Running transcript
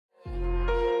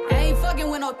fucking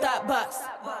with no thought box.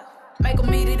 Make 'em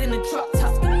meet it in the truck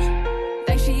top.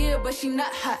 Think she ill, but she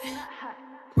not hot.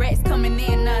 Rats coming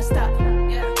in non-stop.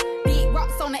 Big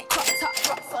rocks on that crop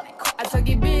top. I took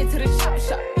it big to the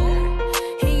shop.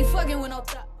 He ain't fucking with no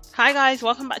thought. Hi guys,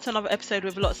 welcome back to another episode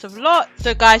with Lots of Lots.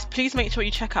 So guys, please make sure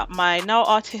you check out my nail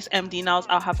artist MD Nails.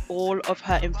 I'll have all of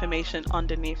her information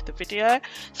underneath the video.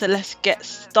 So let's get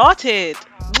started.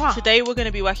 Today we're going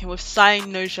to be working with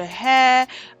Cynosure Hair.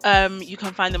 You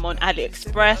can find them on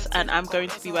AliExpress, and I'm going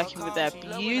to be working with their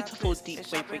beautiful deep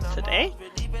wave wig today.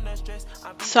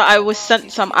 So I was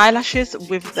sent some eyelashes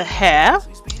with the hair,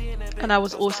 and I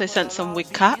was also sent some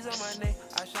wig caps.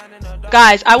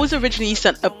 Guys, I was originally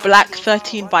sent a black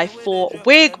 13x4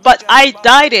 wig, but I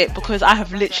dyed it because I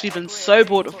have literally been so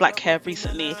bored of black hair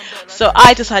recently. So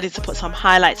I decided to put some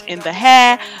highlights in the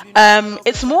hair.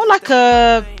 It's more like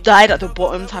a dyed at the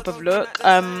bottom type of look.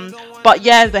 But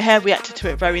yeah, the hair reacted to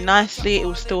it very nicely. It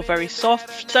was still very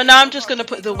soft. So now I'm just going to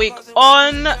put the wig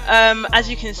on. As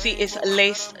you can see, it's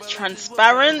lace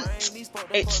transparent.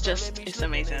 It's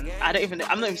amazing.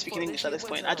 I'm not even speaking English at this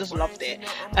point. I just loved it.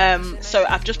 So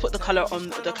I've just put the color on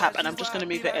the cap, and I'm just going to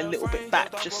move it a little bit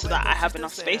back just so that I have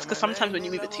enough space, because sometimes when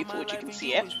you move it too forward you can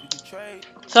see it.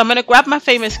 So I'm going to grab my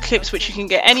famous clips, which you can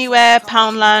get anywhere: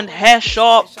 Poundland, Hair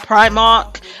Shop,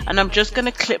 Primark, and I'm just going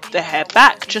to clip the hair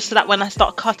back just so that when I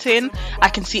start cutting I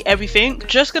can see everything.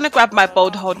 Just going to grab my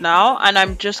bold hold now, and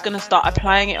I'm just going to start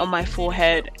applying it on my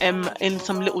forehead in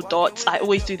some little dots. I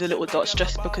always do the little dots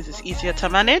just because it's easier to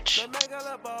manage.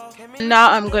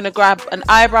 Now I'm going to grab an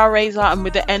eyebrow razor, and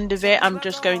with the end of it I'm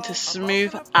just going to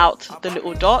smooth out the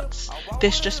little dots.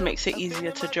 This just makes it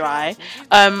easier to dry.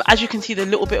 As you can see, the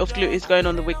little bit of glue is going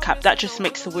on the wig cap. That just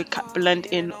makes the wig cap blend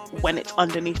in when it's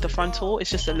underneath the frontal.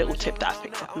 It's just a little tip that I've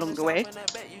picked up along the way.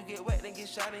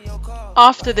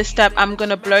 After this step, I'm going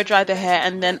to blow dry the hair,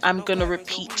 and then I'm going to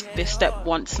repeat this step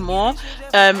once more.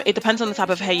 It depends on the type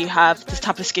of hair you have, this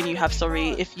type of skin you have, sorry.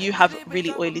 If you have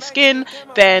really oily skin,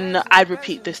 then I'd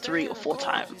repeat this 3 or 4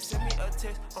 times.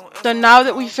 So now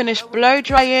that we've finished blow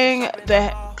drying,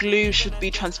 the glue should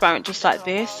be transparent just like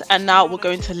this, and now we're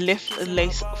going to lift the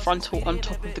lace frontal on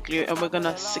top of the glue, and we're going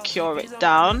to secure it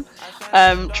down.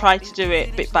 Try to do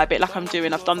it bit by bit like I'm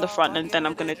doing. I've done the front and then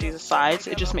I'm going to do the sides.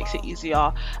 It just makes it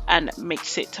easier and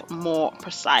makes it more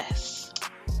precise.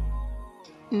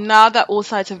 Now that all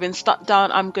sides have been stuck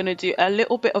down, I'm going to do a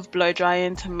little bit of blow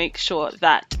drying to make sure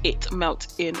that it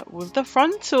melts in with the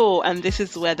frontal, and this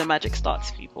is where the magic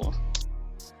starts, people.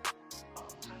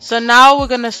 So now we're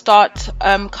going to start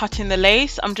cutting the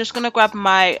lace. I'm just going to grab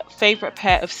my favorite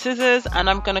pair of scissors, and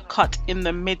I'm going to cut in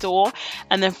the middle,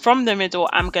 and then from the middle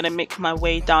I'm going to make my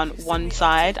way down one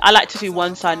side. I like to do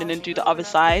one side and then do the other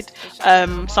side.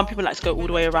 Some people like to go all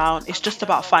the way around. It's just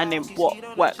about finding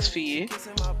what works for you.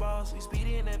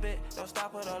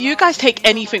 You guys take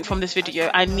anything from this video,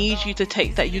 I need you to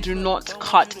take that you do not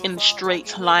cut in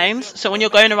straight lines. So when you're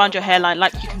going around your hairline,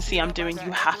 like you can see I'm doing,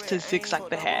 you have to zigzag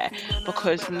the hair,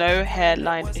 because no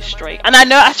hairline is straight. And I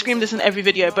know I scream this in every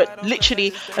video, but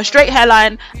literally a straight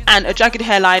hairline and a jagged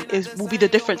hairline will be the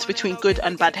difference between good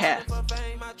and bad hair.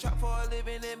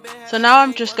 So now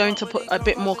I'm just going to put a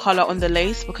bit more color on the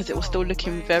lace because it was still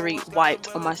looking very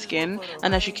white on my skin,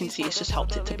 and as you can see, it's just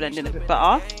helped it to blend in a bit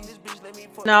better.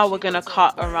 Now we're going to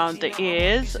cut around the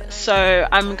ears. So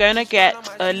I'm going to get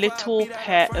a little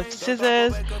pair of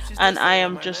scissors, and I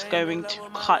am just going to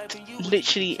cut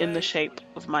literally in the shape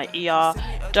of my ear.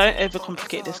 Don't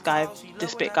overcomplicate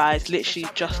this bit, guys. Literally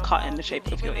just cut in the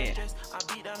shape of your ear.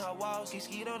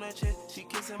 She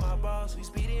kissing my balls, we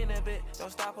speedy in a bit,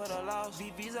 don't stop at the loss.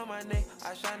 VV's on my neck,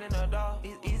 I shine in the dark.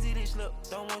 It's easy to slip,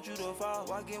 don't want you to fall.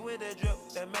 Walking with the drip,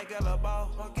 that make her a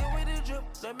ball. Walking with the drip,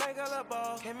 that make her a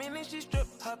ball. Came in and she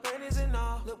stripped, her panties and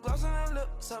all. Lip gloss on her lip,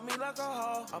 suck me like a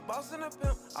hall. A boss and a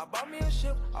pimp, I bought me a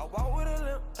ship. I walk with a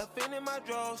limp, a fin in my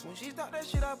drawers. When she start that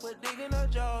shit, I put dig in her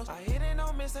jaws. I hit it,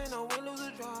 no miss, ain't no win, lose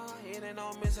a draw. Hit it,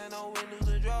 no miss, ain't no win,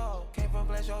 lose a draw. Came from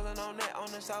Flash and on that,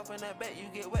 on the south, and I bet you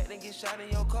get wet and get shot in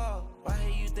your car. Why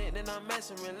here you think that I'm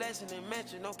messing, relaxing and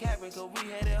mention no capping, cause we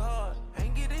had it hard. I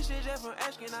ain't get this shit just from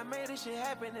asking, I made this shit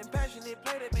happen and passionate,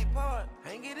 played a big part.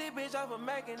 I ain't get this bitch off of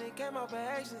Mac, and it came off her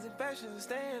actions and passions and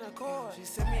stay in the court. She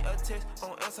sent me a text,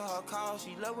 on answer her call.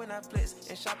 She love when I flex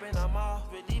and shopping I'm off,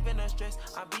 relieving her stress.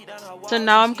 I beat down her wall. So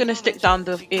now I'm gonna stick down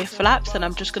the ear flaps, and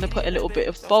I'm just gonna put a little bit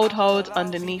of bold hold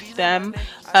underneath them.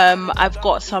 I've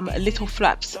got some little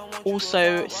flaps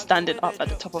also standing up at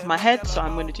the top of my head, so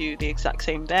I'm going to do the exact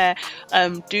same there.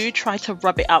 Do try to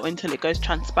rub it out until it goes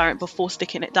transparent before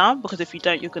sticking it down, because if you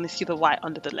don't, you're going to see the white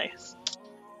under the lace.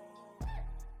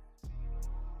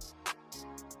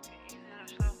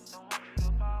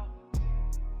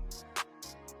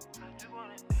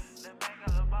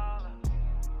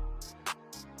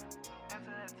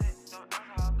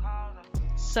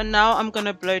 So now I'm going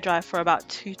to blow dry for about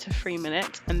 2 to 3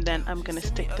 minutes, and then I'm going to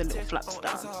stick the little flaps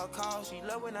down.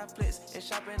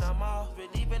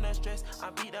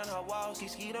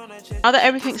 Now that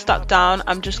everything's stuck down,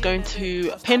 I'm just going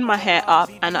to pin my hair up,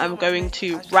 and I'm going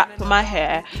to wrap my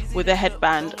hair with a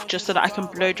headband just so that I can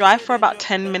blow dry for about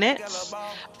 10 minutes.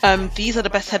 These are the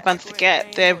best headbands to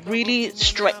get. They're really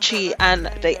stretchy and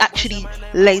they actually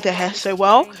lay the hair so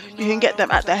well. You can get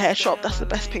them at the hair shop. That's the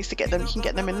best place to get them. You can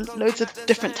get them in loads of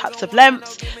different types of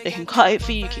lengths. They can cut it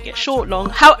for you. You can get short, long,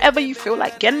 however you feel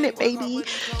like getting it, baby.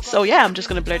 So yeah, I'm just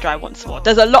going to blow dry once more.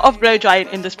 There's a lot of blow drying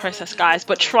in this process, guys,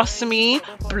 but trust me,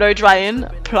 blow drying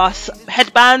plus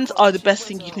headbands are the best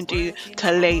thing you can do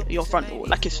to lay your frontal.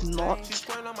 Like, it's not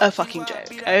a fucking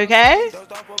joke, okay?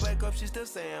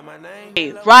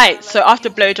 Right, so after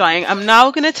blow drying, I'm now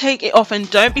gonna take it off, and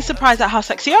don't be surprised at how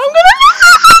sexy I'm gonna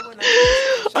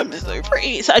look. I'm so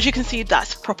pretty. So as you can see,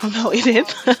 that's proper melted in.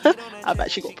 I've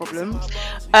actually got problems.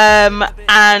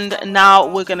 And now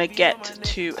we're gonna get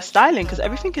to styling because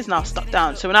everything is now stuck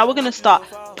down. So now we're gonna start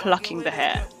plucking the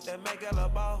hair.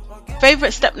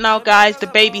 Favorite step now, guys, the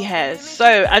baby hairs. So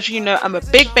as you know, I'm a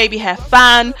big baby hair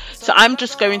fan, so I'm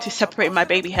just going to separate my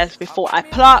baby hairs before I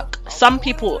pluck. Some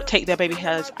people take their baby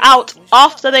hairs out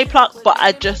after they pluck, but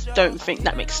I just don't think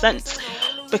that makes sense,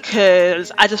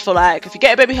 because I just feel like if you get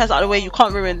your baby hairs out of the way, you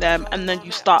can't ruin them, and then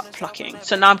you start plucking.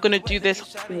 So now I'm going to do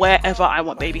this wherever I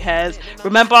want baby hairs.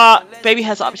 Remember, baby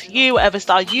hairs are up to you. Whatever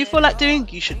style you feel like doing,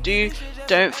 you should do.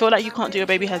 Don't feel like you can't do your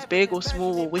baby hairs big or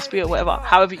small or wispy or whatever,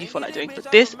 however you feel like doing.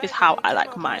 But this is how I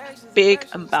like mine, big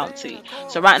and bouncy.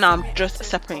 So right now I'm just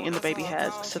separating the baby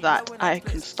hairs so that I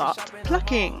can start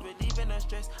plucking.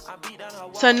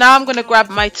 So now I'm going to grab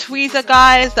my tweezer,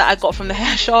 guys, that I got from the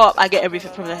hair shop. I get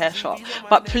everything from the hair shop,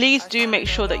 but please do make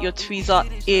sure that your tweezer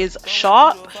is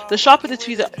sharp. The sharper the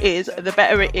tweezer is, the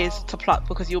better it is to pluck,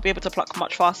 because you'll be able to pluck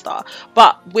much faster.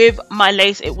 But with my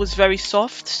lace, it was very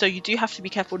soft, so you do have to be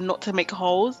careful not to make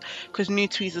holes, because new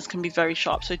tweezers can be very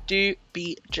sharp. So do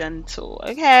be gentle,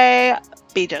 okay?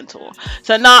 Be gentle.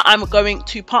 So now I'm going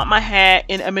to part my hair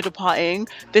in a middle parting.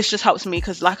 This just helps me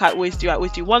because, like I always do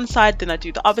one side, then I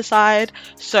do the other side.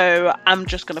 So I'm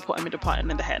just going to put a middle parting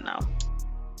in the hair now.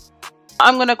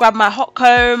 I'm going to grab my hot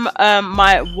comb,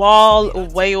 my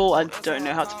whale, I don't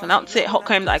know how to pronounce it, hot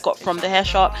comb that I got from the hair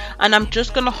shop, and I'm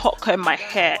just going to hot comb my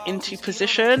hair into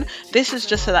position. This is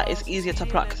just so that it's easier to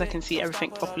pluck because I can see everything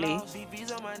properly.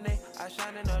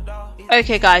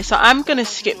 Okay guys, so I'm going to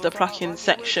skip the plucking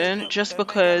section just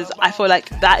because I feel like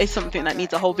that is something that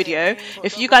needs a whole video.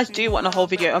 If you guys do want a whole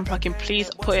video on plucking, please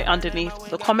put it underneath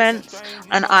the comments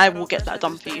and I will get that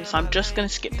done for you. So I'm just going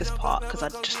to skip this part because I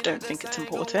just don't think it's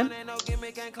important.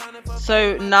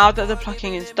 So now that the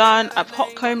plucking is done, I've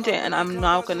hot combed it and I'm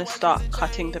now going to start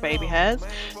cutting the baby hairs.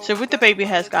 So with the baby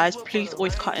hairs, guys, please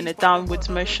always cut in a downwards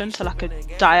motion, so like a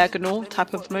diagonal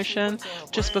type of motion,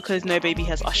 just because no baby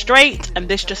hairs are straight and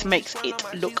this just makes it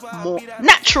look more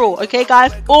natural. Okay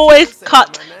guys, always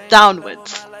cut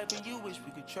downwards.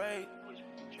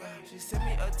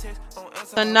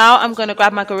 So now I'm going to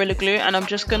grab my Gorilla Glue and I'm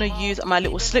just going to use my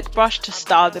little slick brush to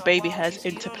style the baby hairs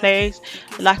into place.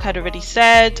 Like I'd already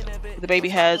said, the baby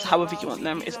hairs, however you want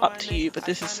them, is up to you, but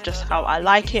this is just how I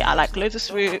like it. I like loads of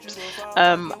swoops,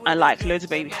 I like loads of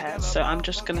baby hairs, so I'm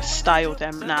just going to style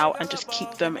them now and just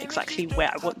keep them exactly where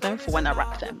I want them for when I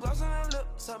wrap them.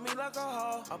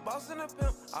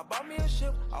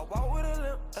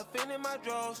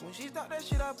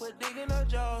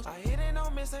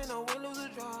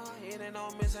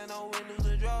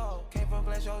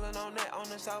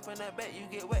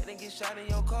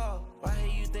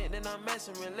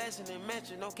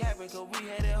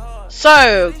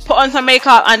 So put on some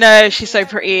makeup. I know she's so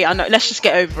pretty. I know, let's just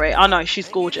get over it. I know she's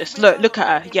gorgeous. Look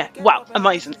at her. Yeah, wow,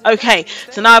 amazing. Okay,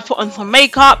 so now I put on some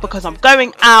makeup because I'm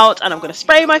going out and I'm going to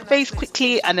spray my face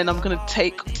quickly and then I'm going to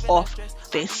take off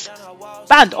this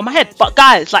band on my head. But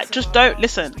guys, like, just don't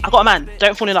listen. I got a man,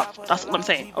 don't fall in love. That's what I'm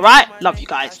saying. All right, love you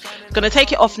guys. Gonna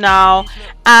take it off now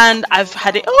and I've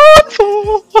had it on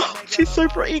for she's so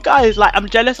pretty, guys. Like, I'm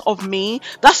jealous of me.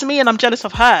 That's me and I'm jealous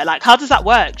of her. Like, how does that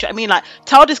work? Do you know what I mean? Like,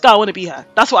 tell this girl I want to be her.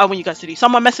 That's what I want you guys to do.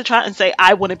 Someone message her and say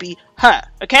I want to be her.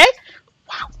 Okay,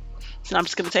 wow. So I'm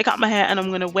just gonna take out my hair and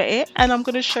I'm gonna wet it and I'm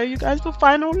gonna show you guys the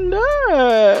final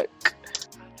look.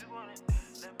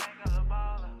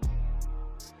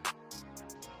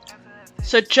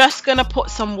 So just gonna put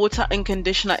some water and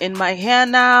conditioner in my hair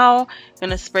now.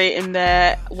 Gonna spray it in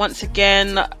there. Once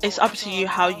again, it's up to you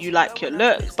how you like your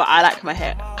look, but I like my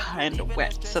hair kind of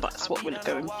wet, so that's what we're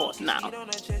going for now.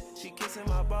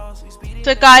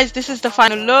 So guys, this is the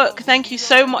final look. Thank you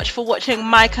so much for watching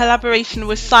my collaboration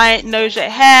with Cynosure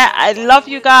Hair. I love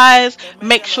you guys.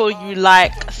 Make sure you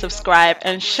like, subscribe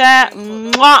and share.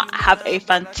 Mwah! Have a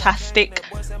fantastic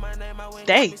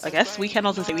day, I guess. Weekend, I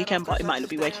was gonna say weekend, but it might not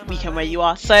be weekend where you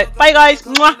are. So bye guys.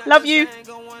 Mwah! Love you.